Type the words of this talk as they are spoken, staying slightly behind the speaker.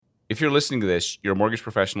If you're listening to this, you're a mortgage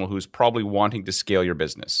professional who's probably wanting to scale your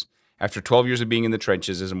business. After 12 years of being in the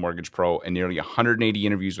trenches as a mortgage pro and nearly 180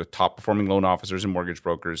 interviews with top-performing loan officers and mortgage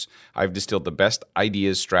brokers, I've distilled the best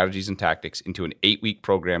ideas, strategies, and tactics into an 8-week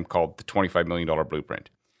program called the $25 Million Blueprint.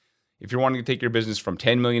 If you're wanting to take your business from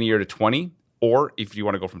 $10 million a year to 20, or if you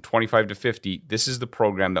want to go from 25 to 50, this is the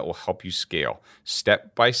program that will help you scale.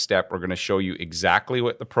 Step by step, we're going to show you exactly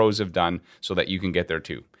what the pros have done so that you can get there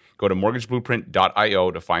too. Go to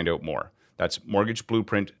mortgageblueprint.io to find out more. That's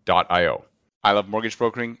mortgageblueprint.io. I Love Mortgage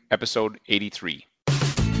Brokering, episode 83.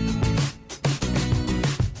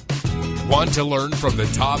 Want to learn from the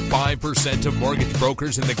top 5% of mortgage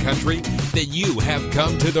brokers in the country? Then you have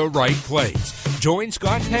come to the right place. Join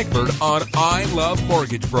Scott Peckford on I Love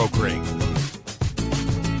Mortgage Brokering.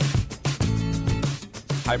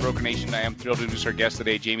 Hi, Broker Nation. I am thrilled to introduce our guest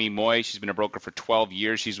today, Jamie Moy. She's been a broker for 12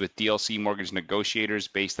 years. She's with DLC Mortgage Negotiators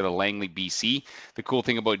based out of Langley, BC. The cool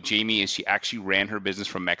thing about Jamie is she actually ran her business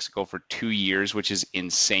from Mexico for 2 years, which is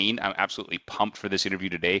insane. I'm absolutely pumped for this interview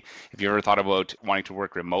today. If you ever thought about wanting to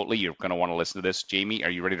work remotely, you're going to want to listen to this. Jamie,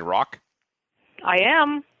 are you ready to rock? I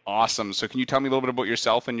am. Awesome. So can you tell me a little bit about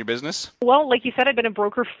yourself and your business? Well, like you said, I've been a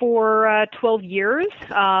broker for 12 years,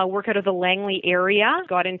 work out of the Langley area,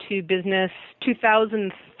 got into business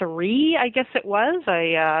 2003, I guess it was.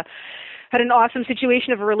 I had an awesome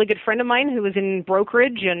situation of a really good friend of mine who was in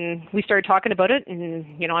brokerage, and we started talking about it, and,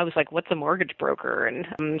 I was like, what's a mortgage broker?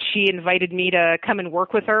 And she invited me to come and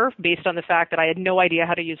work with her based on the fact that I had no idea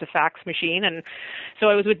how to use a fax machine. And so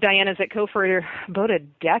I was with Diana Zetko for about a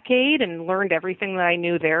decade and learned everything that I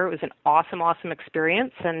knew there. It was an awesome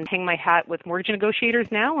experience, and hang my hat with Mortgage Negotiators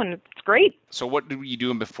now, and it's great. So what were you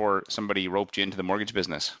doing before somebody roped you into the mortgage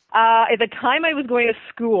business? At the time, I was going to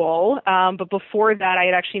school, but before that, I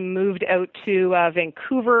had actually moved out to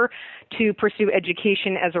Vancouver to pursue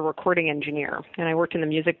education as a recording engineer, and I worked in the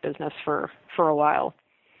music business for a while.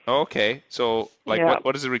 Okay, so Yeah.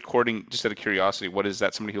 what is a recording? Just out of curiosity, what is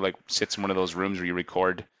that? Somebody who sits in one of those rooms where you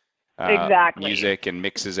record Exactly. music and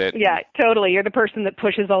mixes it? Yeah, totally. You're the person that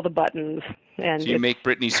pushes all the buttons, and So you make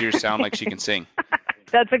Britney Spears sound like she can sing.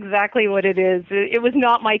 That's exactly what it is. It was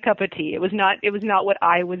not my cup of tea. It was not what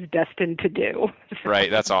I was destined to do.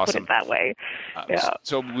 Right, that's awesome. Put it that way. Yeah.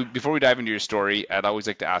 So before we dive into your story, I'd always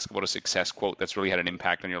like to ask about a success quote that's really had an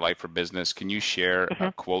impact on your life or business. Can you share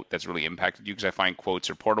a quote that's really impacted you? Because I find quotes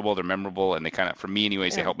are portable, they're memorable, and they kind of, for me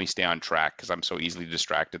anyways, they help me stay on track because I'm so easily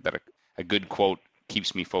distracted that a good quote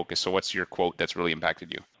keeps me focused. So what's your quote that's really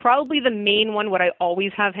impacted you? Probably the main one, what I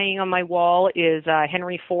always have hanging on my wall, is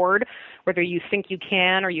Henry Ford. Whether you think you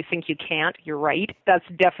can or you think you can't, you're right. That's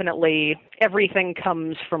definitely, everything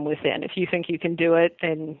comes from within. If you think you can do it,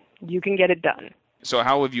 then you can get it done. So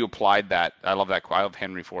how have you applied that? I love that quote. I love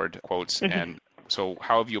Henry Ford quotes. And so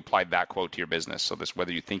how have you applied that quote to your business? So this,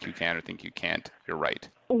 whether you think you can or think you can't, you're right.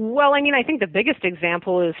 Well, I think the biggest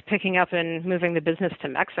example is picking up and moving the business to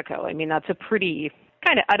Mexico. That's a pretty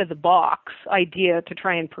kind of out-of-the-box idea to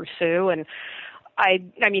try and pursue. And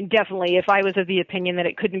I mean, definitely, if I was of the opinion that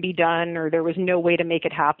it couldn't be done or there was no way to make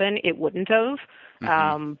it happen, it wouldn't have.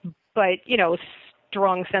 But,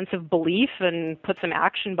 strong sense of belief and put some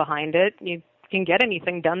action behind it, you can get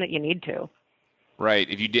anything done that you need to. Right.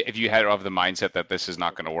 If you had the mindset that this is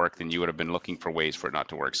not going to work, then you would have been looking for ways for it not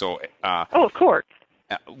to work. So, of course.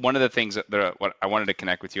 One of the things what I wanted to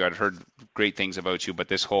connect with you, I'd heard great things about you,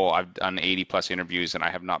 but I've done 80 plus interviews and I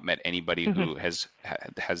have not met anybody who has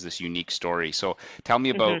this unique story. So tell me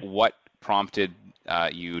about what prompted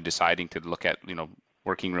you deciding to look at,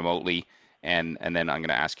 working remotely, and then I'm going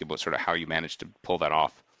to ask you about sort of how you managed to pull that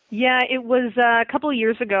off. Yeah, it was a couple of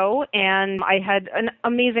years ago, and I had an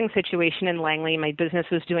amazing situation in Langley. My business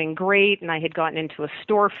was doing great, and I had gotten into a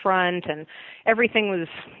storefront, and everything was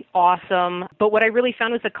awesome. But what I really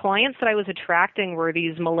found was the clients that I was attracting were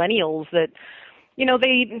these millennials that,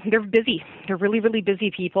 they're busy. They're really, really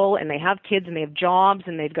busy people, and they have kids, and they have jobs,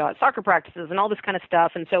 and they've got soccer practices and all this kind of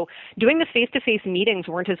stuff. And so doing the face-to-face meetings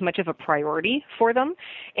weren't as much of a priority for them.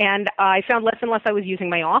 And I found less and less I was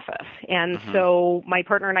using my office. And so my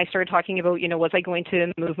partner and I started talking about, was I going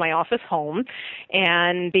to move my office home?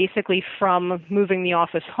 And basically from moving the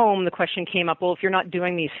office home, the question came up, well, if you're not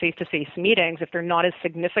doing these face-to-face meetings, if they're not as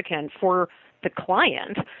significant for the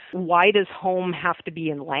client, why does home have to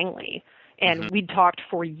be in Langley? And we'd talked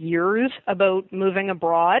for years about moving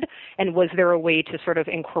abroad, and was there a way to sort of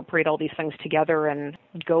incorporate all these things together and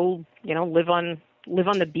go, live on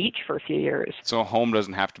the beach for a few years. So home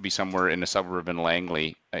doesn't have to be somewhere in a suburb in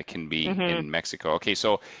Langley. It can be in Mexico. Okay,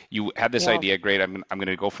 so you had this idea. Great. I'm going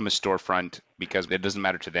to go from a storefront because it doesn't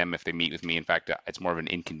matter to them if they meet with me. In fact, it's more of an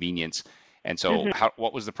inconvenience. And so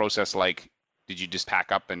what was the process like Did you just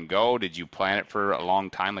pack up and go? Did you plan it for a long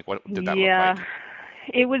time? Like, what did that look Yeah. like?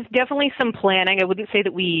 It was definitely some planning. I wouldn't say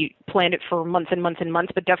that we planned it for months and months and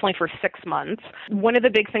months, but definitely for 6 months. One of the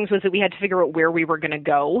big things was that we had to figure out where we were going to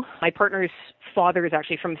go. My partner's father is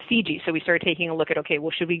actually from Fiji, so we started taking a look at, okay,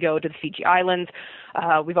 well, should we go to the Fiji Islands?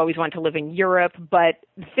 We've always wanted to live in Europe, but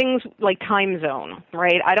things like time zone,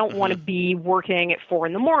 right? I don't want to be working at 4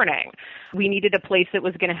 a.m. We needed a place that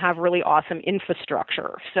was going to have really awesome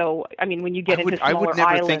infrastructure. So, I mean, when you get into smaller I would never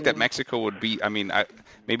islands, think that Mexico would be,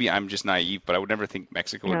 maybe I'm just naive, but I would never think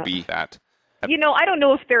Mexico would be that. You know, I don't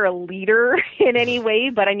know if they're a leader in any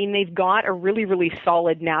way, but I mean, they've got a really, really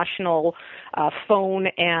solid national phone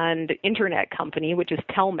and internet company, which is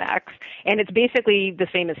Telmex, and it's basically the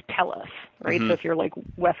same as TELUS, right? So if you're like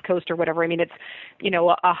West Coast or whatever, I mean, it's, you know,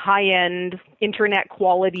 a high-end internet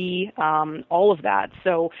quality, all of that.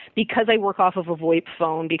 So because I work off of a VoIP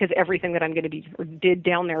phone, because everything that I'm going to be did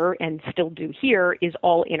down there and still do here is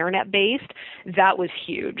all internet-based, that was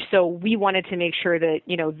huge. So we wanted to make sure that,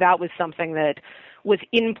 you know, that was something that was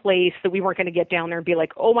in place, that we weren't going to get down there and be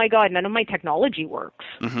like, oh my God, none of my technology works.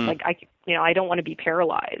 Like, I don't want to be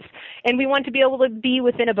paralyzed. And we want to be able to be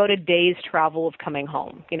within about a day's travel of coming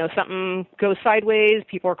home. You know, something goes sideways,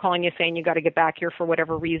 people are calling you saying you got to get back here for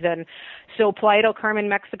whatever reason. So Playa del Carmen,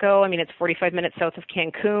 Mexico, I mean, it's 45 minutes south of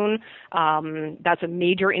Cancun. That's a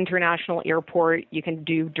major international airport. You can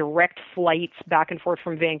do direct flights back and forth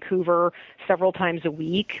from Vancouver several times a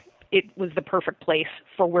week. It was the perfect place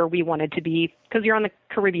for where we wanted to be because you're on the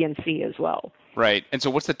Caribbean Sea as well. Right. And so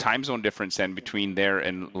what's the time zone difference then between there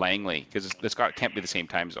and Langley? Because it can't be the same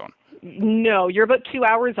time zone. No, you're about 2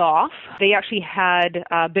 hours off. They actually had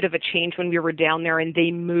a bit of a change when we were down there, and they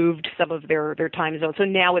moved some of their time zone. So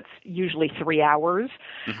now it's usually 3 hours.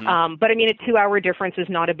 But I mean, a 2 hour difference is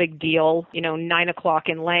not a big deal. You know, 9 o'clock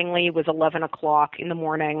in Langley was 11 o'clock in the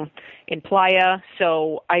morning in Playa.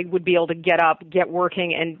 So I would be able to get up, get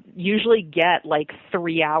working, and usually get like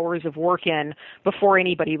 3 hours of work in before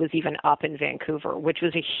anybody was even up in Vancouver, which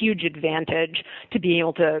was a huge advantage to be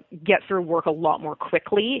able to get through work a lot more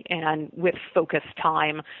quickly and with focused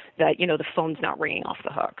time that, you know, the phone's not ringing off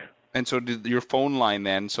the hook. And so did your phone line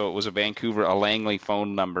then, so it was a Langley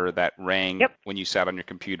phone number that rang when you sat on your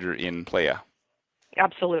computer in Playa?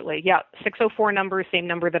 Absolutely. Yeah. 604 number, same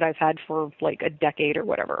number that I've had for like a decade or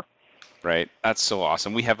whatever. Right. That's so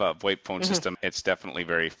awesome. We have a VoIP phone system. It's definitely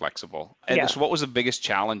very flexible. And so what was the biggest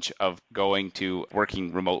challenge of going to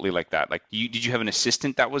working remotely like that? Like, did you have an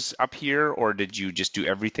assistant that was up here, or did you just do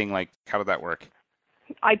everything? Like, how did that work?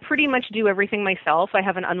 I pretty much do everything myself. I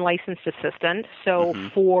have an unlicensed assistant. So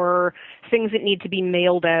for things that need to be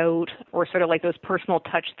mailed out or sort of like those personal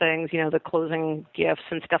touch things, you know, the closing gifts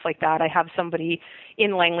and stuff like that, I have somebody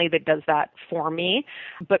in Langley that does that for me.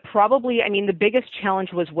 But probably, I mean, the biggest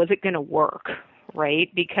challenge was it going to work,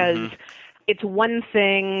 right? Because it's one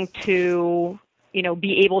thing to, you know,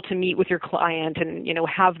 be able to meet with your client and, you know,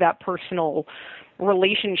 have that personal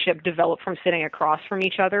relationship develop from sitting across from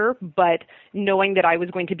each other, but knowing that I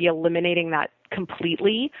was going to be eliminating that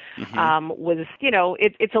completely was, you know,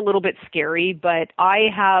 it's a little bit scary, but I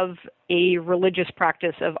have a religious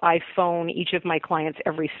practice of I phone each of my clients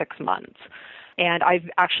every 6 months. And I've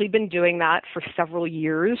actually been doing that for several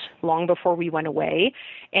years, long before we went away.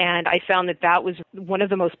 And I found that was one of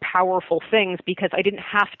the most powerful things because I didn't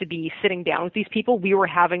have to be sitting down with these people. We were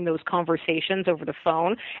having those conversations over the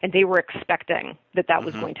phone, and they were expecting that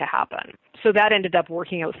was going to happen. So that ended up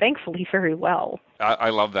working out, thankfully, very well. I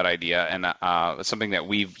love that idea, and it's something that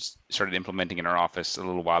we've started implementing in our office a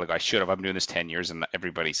little while ago. I've been doing this 10 years, and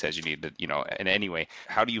everybody says you need to, you know. And anyway,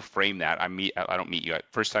 how do you frame that? I don't meet you.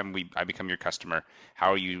 First time I become your customer,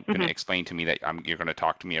 how are you going to explain to me that you're going to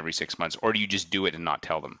talk to me every 6 months, or do you just do it and not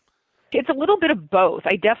tell them? It's a little bit of both.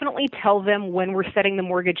 I definitely tell them when we're setting the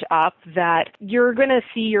mortgage up that you're going to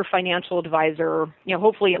see your financial advisor, you know,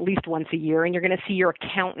 hopefully at least once a year, and you're going to see your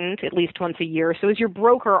accountant at least once a year. So as your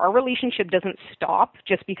broker, our relationship doesn't stop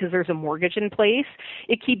just because there's a mortgage in place.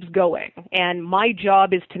 It keeps going. And my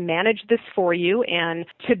job is to manage this for you and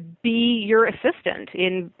to be your assistant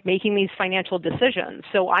in making these financial decisions.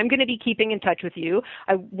 So I'm going to be keeping in touch with you.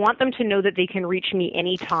 I want them to know that they can reach me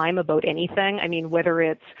anytime about anything. I mean, whether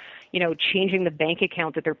it's, you know, changing the bank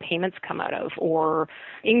account that their payments come out of or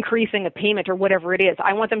increasing a payment or whatever it is.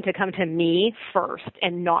 I want them to come to me first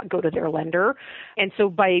and not go to their lender. And so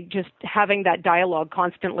by just having that dialogue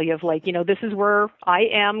constantly of like, you know, this is where I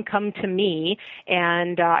am, come to me.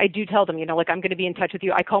 And I do tell them, you know, like I'm going to be in touch with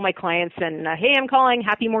you. I call my clients and, hey, I'm calling,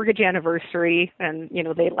 happy mortgage anniversary. And, you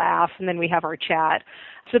know, they laugh and then we have our chat.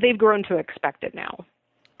 So they've grown to expect it now.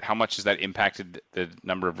 How much has that impacted the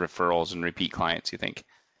number of referrals and repeat clients, you think?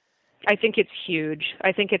 I think it's huge.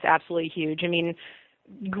 I think it's absolutely huge. I mean,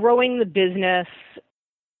 growing the business,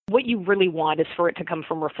 what you really want is for it to come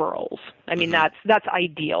from referrals. I mean, that's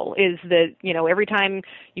ideal, is that, every time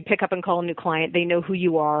you pick up and call a new client, they know who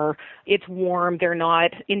you are. It's warm. They're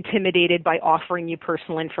not intimidated by offering you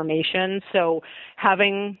personal information. So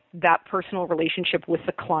having that personal relationship with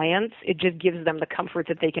the clients, it just gives them the comfort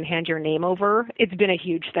that they can hand your name over. It's been a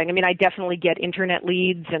huge thing. I mean, I definitely get internet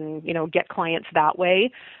leads and, get clients that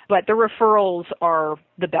way, but the referrals are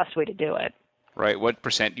the best way to do it. Right. What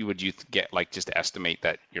percent would you get, like, just to estimate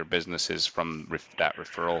that your business is from that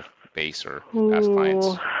referral base or past clients?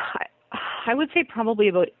 I would say probably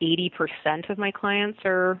about 80% of my clients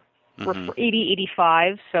are 80,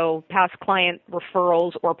 85. So past client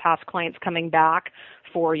referrals or past clients coming back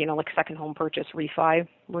for, like second home purchase, refi,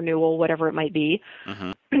 renewal, whatever it might be.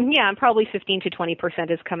 Yeah, and probably 15 to 20%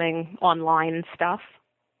 is coming online stuff.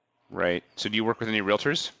 Right. So do you work with any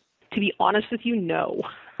realtors? To be honest with you, no.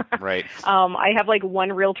 Right. I have like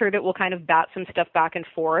one realtor that will kind of bat some stuff back and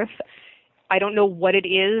forth. I don't know what it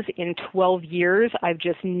is. In 12 years, I've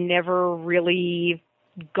just never really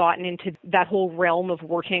gotten into that whole realm of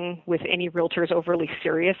working with any realtors overly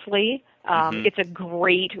seriously. It's a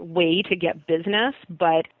great way to get business,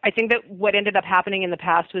 but I think that what ended up happening in the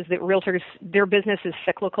past was that realtors, their business is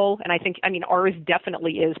cyclical, and I mean, ours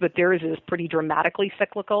definitely is, but theirs is pretty dramatically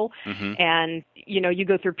cyclical. And, you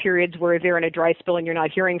go through periods where they're in a dry spell and you're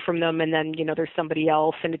not hearing from them, and then, there's somebody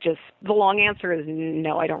else, and the long answer is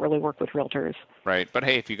no, I don't really work with realtors. Right. But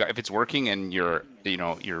hey, if it's working and you're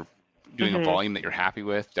doing a volume that you're happy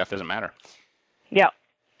with, that doesn't matter. Yeah,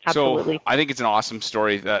 absolutely. So I think it's an awesome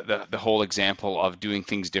story, the whole example of doing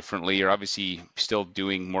things differently. You're obviously still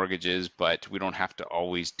doing mortgages, but we don't have to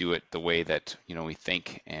always do it the way that we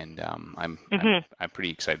think. And I'm pretty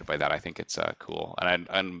excited by that. I think it's cool. And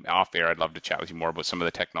I'm off air. I'd love to chat with you more about some of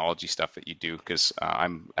the technology stuff that you do, because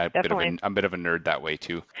I'm a bit of a nerd that way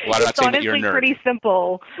too. Well, I'm not saying that you're a nerd. It's honestly pretty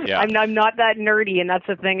simple. Yeah. I'm not that nerdy, and that's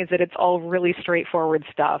the thing, is that it's all really straightforward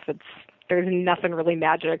stuff. There's nothing really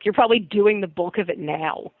magic. You're probably doing the bulk of it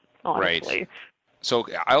now, honestly. Right. So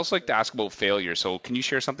I also like to ask about failure. So can you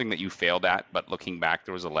share something that you failed at, but looking back,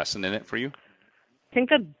 there was a lesson in it for you? I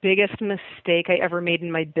think the biggest mistake I ever made in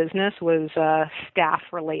my business was staff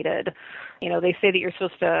related. They say that you're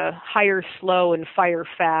supposed to hire slow and fire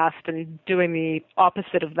fast, and doing the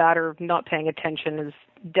opposite of that, or not paying attention, has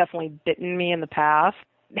definitely bitten me in the past.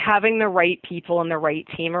 Having the right people and the right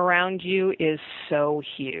team around you is so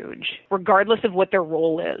huge, regardless of what their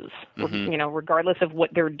role is, regardless of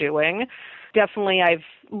what they're doing. Definitely, I've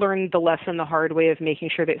learned the lesson the hard way of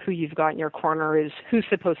making sure that who you've got in your corner is who's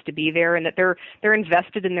supposed to be there, and that they're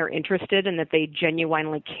invested and they're interested, and that they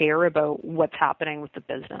genuinely care about what's happening with the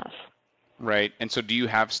business. Right. And so do you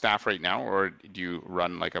have staff right now, or do you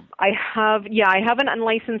run like a... I have an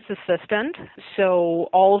unlicensed assistant. So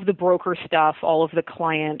all of the broker stuff, all of the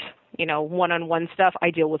client, one-on-one stuff, I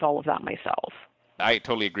deal with all of that myself. I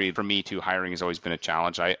totally agree. For me too, hiring has always been a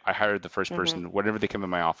challenge. I hired the first person, whenever they come in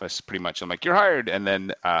my office, pretty much I'm like, you're hired. And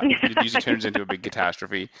then it usually turns into a big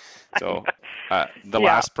catastrophe. So the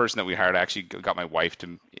last person that we hired, I actually got my wife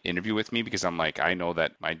to interview with me, because I'm like, I know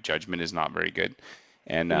that my judgment is not very good.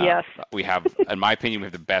 And we have, in my opinion, we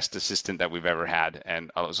have the best assistant that we've ever had.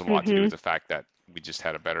 And it was a lot to do with the fact that we just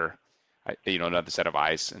had a better, another set of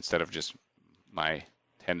eyes, instead of just my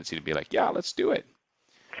tendency to be like, yeah, let's do it.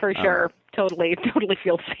 For sure. Totally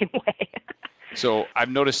feel the same way. So I've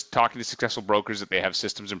noticed, talking to successful brokers, that they have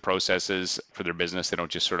systems and processes for their business. They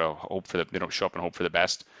don't just sort of they don't show up and hope for the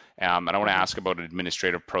best. And I want to ask about an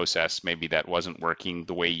administrative process, maybe that wasn't working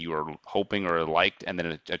the way you were hoping or liked, and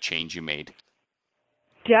then a change you made.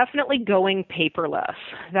 Definitely going paperless.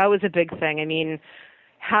 That was a big thing. I mean,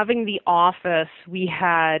 having the office, we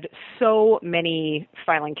had so many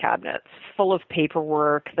filing cabinets full of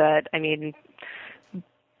paperwork that,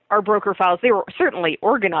 our broker files, they were certainly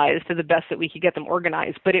organized to the best that we could get them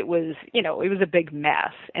organized, but it was a big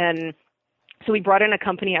mess. And so we brought in a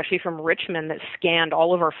company actually from Richmond that scanned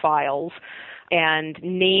all of our files and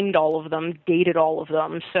named all of them, dated all of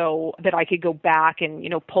them, so that I could go back and,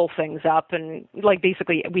 pull things up. And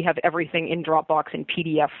basically we have everything in Dropbox in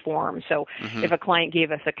PDF form. So if a client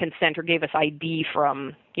gave us a consent or gave us ID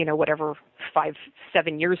from, whatever 5-7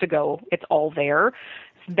 years ago, it's all there.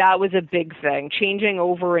 That was a big thing, changing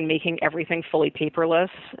over and making everything fully paperless.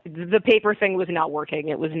 The paper thing was not working.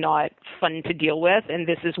 It was not fun to deal with, and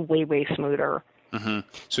this is way, way smoother.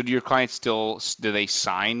 So do your clients do they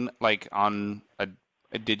sign on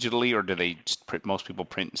digitally, or do they just most people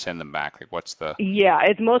print and send them back? Like, what's the? Yeah,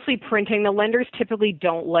 it's mostly printing. The lenders typically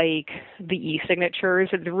don't like the e-signatures.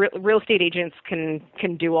 The real estate agents can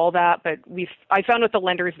do all that, but I found with the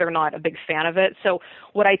lenders they're not a big fan of it. So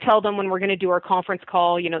what I tell them when we're going to do our conference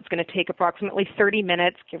call, it's going to take approximately 30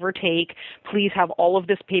 minutes, give or take. Please have all of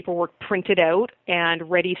this paperwork printed out and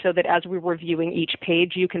ready so that as we're reviewing each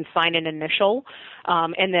page, you can sign an initial,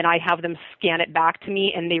 and then I have them scan it back to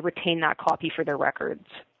me, and they retain that copy for their records.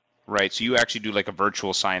 Right. So you actually do like a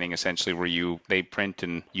virtual signing, essentially, where they print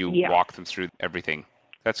and you walk them through everything.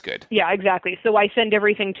 That's good. Yeah, exactly. So I send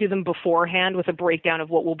everything to them beforehand with a breakdown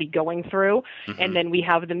of what we'll be going through, and then we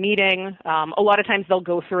have the meeting. A lot of times they'll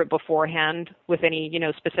go through it beforehand with any,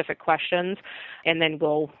 specific questions, and then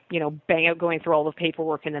we'll, bang out going through all the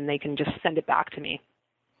paperwork, and then they can just send it back to me.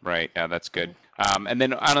 Right. Yeah, that's good. And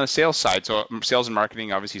then on the sales side, so sales and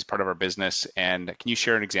marketing obviously is part of our business. And can you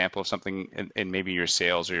share an example of something in maybe your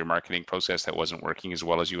sales or your marketing process that wasn't working as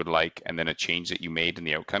well as you would like, and then a change that you made and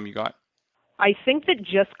the outcome you got? I think that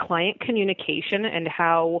just client communication and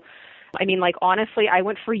how, honestly, I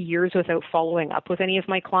went for years without following up with any of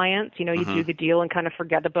my clients. You do the deal and kind of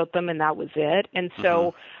forget about them, and that was it. And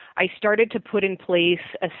so I started to put in place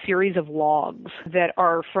a series of logs that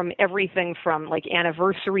are from everything from like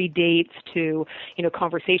anniversary dates to,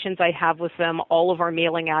 conversations I have with them, all of our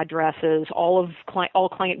mailing addresses, all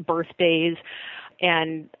client birthdays.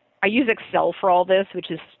 And I use Excel for all this,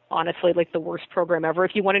 which is honestly like the worst program ever.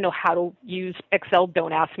 If you want to know how to use Excel,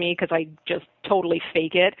 don't ask me because I just totally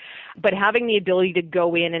fake it. But having the ability to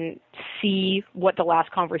go in and see what the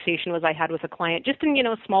last conversation was I had with a client, just in,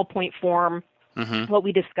 small point form, what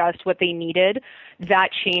we discussed, what they needed, that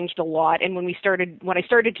changed a lot. And when I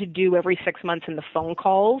started to do every 6 months in the phone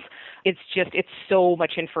calls, it's so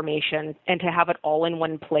much information, and to have it all in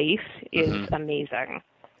one place is amazing.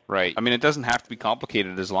 Right. It doesn't have to be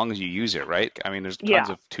complicated as long as you use it, right? There's tons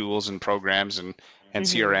of tools and programs and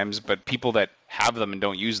CRMs, but people that have them and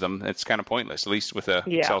don't use them, it's kind of pointless. At least with a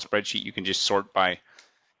Excel spreadsheet, you can just sort by,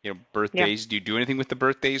 birthdays. Yeah. Do you do anything with the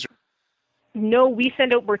birthdays? No, we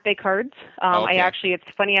send out birthday cards. Okay. It's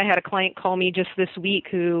funny, I had a client call me just this week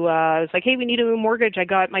who was like, hey, we need a new mortgage. I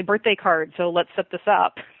got my birthday card, so let's set this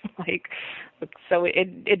up. So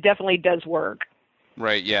it definitely does work.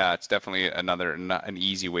 Right, yeah, it's definitely an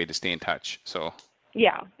easy way to stay in touch. So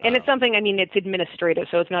yeah, and it's something, it's administrative,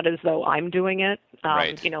 so it's not as though I'm doing it.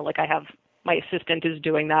 Right. I have my assistant is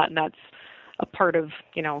doing that, and that's a part of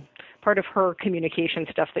her communication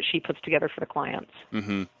stuff that she puts together for the clients.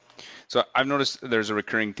 Mm-hmm. So I've noticed there's a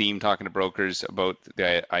recurring theme talking to brokers about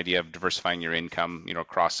the idea of diversifying your income,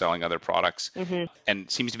 cross-selling other products. And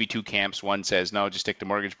it seems to be two camps. One says, no, just stick to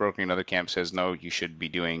mortgage brokering. Another camp says, no, you should be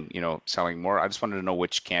doing, selling more. I just wanted to know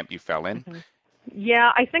which camp you fell in.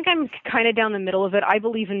 Yeah, I think I'm kind of down the middle of it. I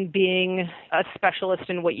believe in being a specialist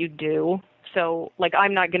in what you do. So,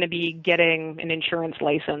 I'm not going to be getting an insurance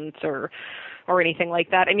license or anything like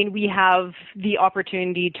that. We have the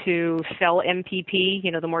opportunity to sell MPP,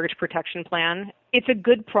 the Mortgage Protection Plan. It's a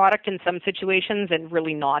good product in some situations and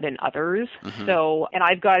really not in others. So, and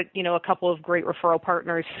I've got, a couple of great referral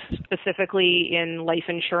partners specifically in life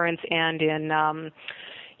insurance and in,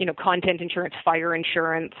 content insurance, fire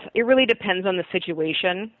insurance. It really depends on the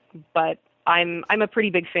situation, but I'm a pretty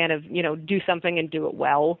big fan of, do something and do it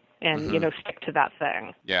well. And, stick to that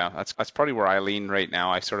thing. Yeah, that's probably where I lean right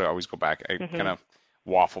now. I sort of always go back. I kind of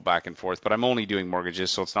waffle back and forth, but I'm only doing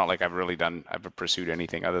mortgages, so it's not like I've pursued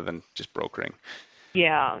anything other than just brokering.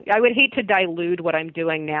 Yeah, I would hate to dilute what I'm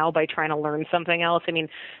doing now by trying to learn something else.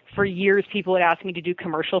 For years, people had asked me to do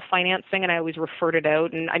commercial financing, and I always referred it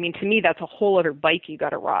out. And, to me, that's a whole other bike you got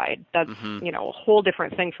to ride. That's, a whole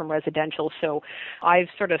different thing from residential. So I've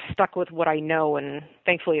sort of stuck with what I know, and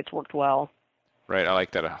thankfully it's worked well. Right, I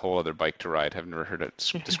like that, a whole other bike to ride. I've never heard it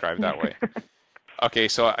described that way. Okay,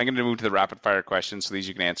 so I'm going to move to the rapid fire questions. So these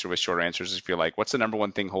you can answer with short answers if you like. What's the number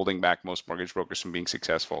one thing holding back most mortgage brokers from being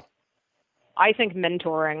successful? I think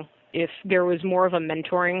mentoring. If there was more of a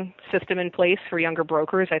mentoring system in place for younger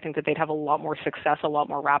brokers, I think that they'd have a lot more success a lot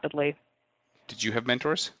more rapidly. Did you have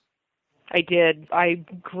mentors? I did. I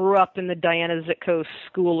grew up in the Diana Zitko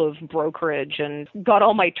School of Brokerage and got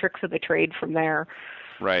all my tricks of the trade from there.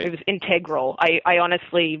 Right. It was integral. I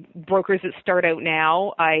honestly, brokers that start out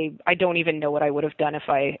now, I don't even know what I would have done if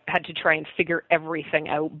I had to try and figure everything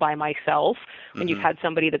out by myself. When you've had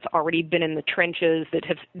somebody that's already been in the trenches,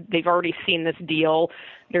 they've already seen this deal,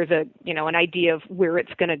 there's an idea of where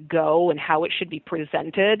it's going to go and how it should be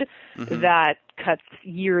presented, that cuts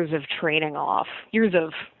years of training off, years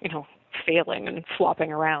of, failing and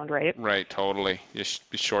flopping around, right? Right, totally. Just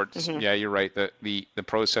short. Yeah, you're right. The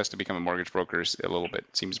process to become a mortgage broker is a little bit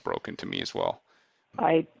seems broken to me as well.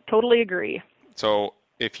 I totally agree. So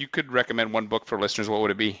if you could recommend one book for listeners, what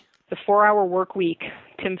would it be? The 4-Hour Workweek,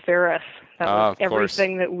 Tim Ferriss. That was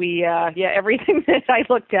everything that everything that I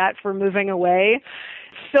looked at for moving away.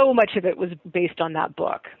 So much of it was based on that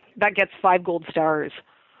book. That gets 5 gold stars.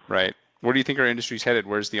 Right. Where do you think our industry's headed?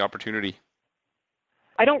 Where's the opportunity?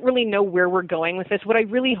 I don't really know where we're going with this. What I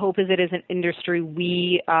really hope is that as an industry,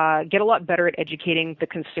 we get a lot better at educating the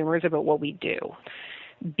consumers about what we do,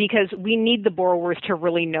 because we need the borrowers to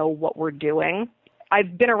really know what we're doing.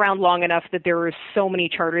 I've been around long enough that there were so many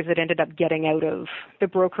charters that ended up getting out of the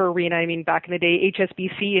broker arena. I mean, back in the day,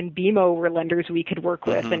 HSBC and BMO were lenders we could work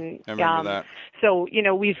with. And I remember that. So,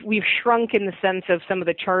 we've shrunk in the sense of some of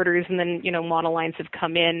the charters, and then, monolines have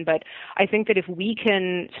come in. But I think that if we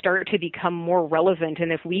can start to become more relevant,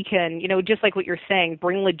 and if we can, just like what you're saying,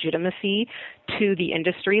 bring legitimacy to the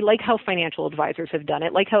industry, like how financial advisors have done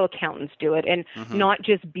it, like how accountants do it, and not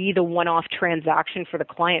just be the one-off transaction for the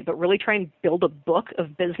client, but really try and build a book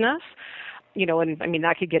of business, and I mean,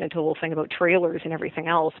 that could get into a whole thing about trailers and everything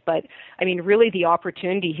else. But I mean, really the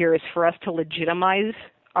opportunity here is for us to legitimize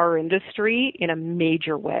our industry in a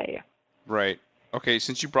major way. Right. Okay.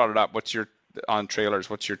 Since you brought it up, on trailers,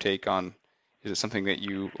 what's your take on, is it something that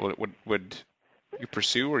you would you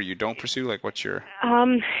pursue or you don't pursue? Like, what's your...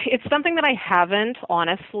 It's something that I haven't,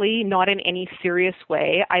 honestly, not in any serious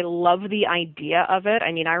way. I love the idea of it.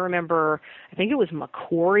 I mean, I remember, I think it was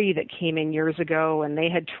Macquarie that came in years ago, and they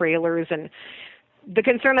had trailers, and the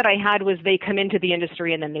concern that I had was they come into the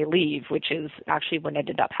industry and then they leave, which is actually what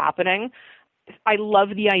ended up happening. I love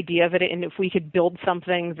the idea of it, and if we could build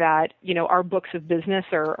something that, our books of business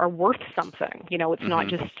are worth something. It's not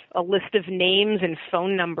just a list of names and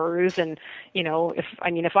phone numbers, and,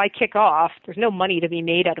 if I kick off, there's no money to be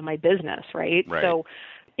made out of my business, right? So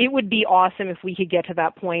it would be awesome if we could get to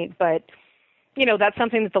that point, but, that's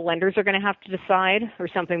something that the lenders are going to have to decide, or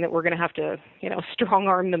something that we're going to have to, strong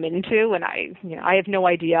arm them into, and I have no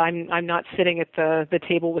idea. I'm not sitting at the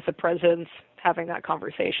table with the presidents having that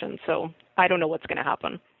conversation, so I don't know what's going to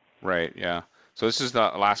happen. Right, yeah. So this is the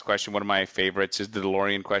last question. One of my favorites is the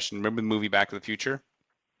DeLorean question. Remember the movie Back to the Future?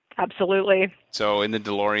 Absolutely. So in the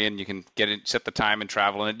DeLorean, you can set the time and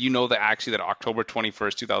travel in it. You know that actually that October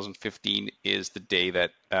 21st, 2015 is the day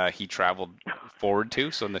that he traveled forward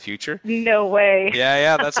to, so in the future. No way.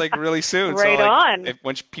 Yeah, that's like really soon. Right so, on.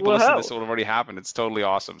 Once people listen to this, it will have already happened. It's totally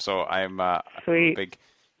awesome. So I'm a big...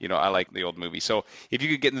 I like the old movie. So if you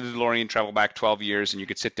could get in the DeLorean, travel back 12 years, and you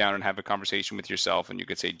could sit down and have a conversation with yourself, and you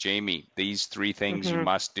could say, Jamie, these 3 things you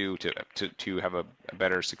must do to have a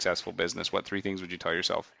better, successful business. What 3 things would you tell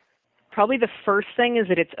yourself? Probably the first thing is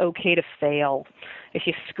that it's okay to fail. If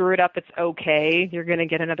you screw it up, it's okay. You're going to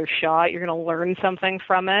get another shot. You're going to learn something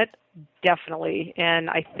from it. Definitely. And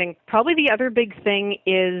I think probably the other big thing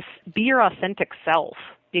is be your authentic self,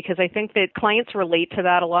 because I think that clients relate to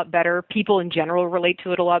that a lot better. People in general relate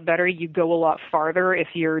to it a lot better. You go a lot farther if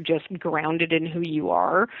you're just grounded in who you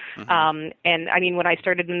are. And I mean, when I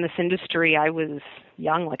started in this industry, I was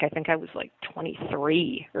young. I think I was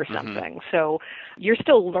 23 or something. So you're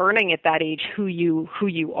still learning at that age who you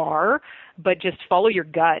are, but just follow your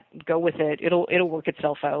gut. Go with it. It'll work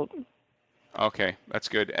itself out. Okay, that's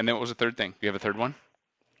good. And then what was the third thing? Do you have a third one?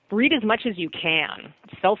 Read as much as you can.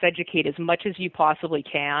 Self-educate as much as you possibly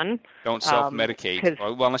can. Don't self-medicate.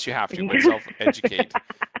 Well, unless you have to, but self-educate.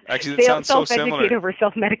 Actually, that sounds so similar. Self-educate over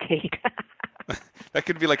self-medicate. That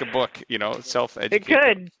could be like a book, self-educate. It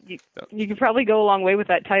could. You could probably go a long way with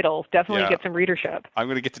that title. Definitely get some readership. I'm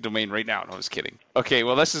going to get the domain right now. No, I was kidding. Okay,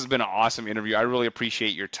 well, this has been an awesome interview. I really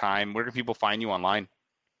appreciate your time. Where can people find you online?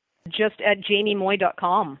 Just at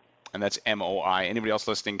jamiemoy.com. And that's MOI. Anybody else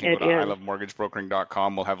listening can go to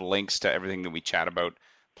ilovemortgagebrokering.com. We'll have links to everything that we chat about,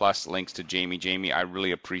 plus links to Jamie. Jamie, I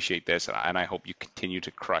really appreciate this, and I hope you continue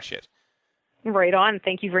to crush it. Right on.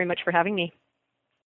 Thank you very much for having me.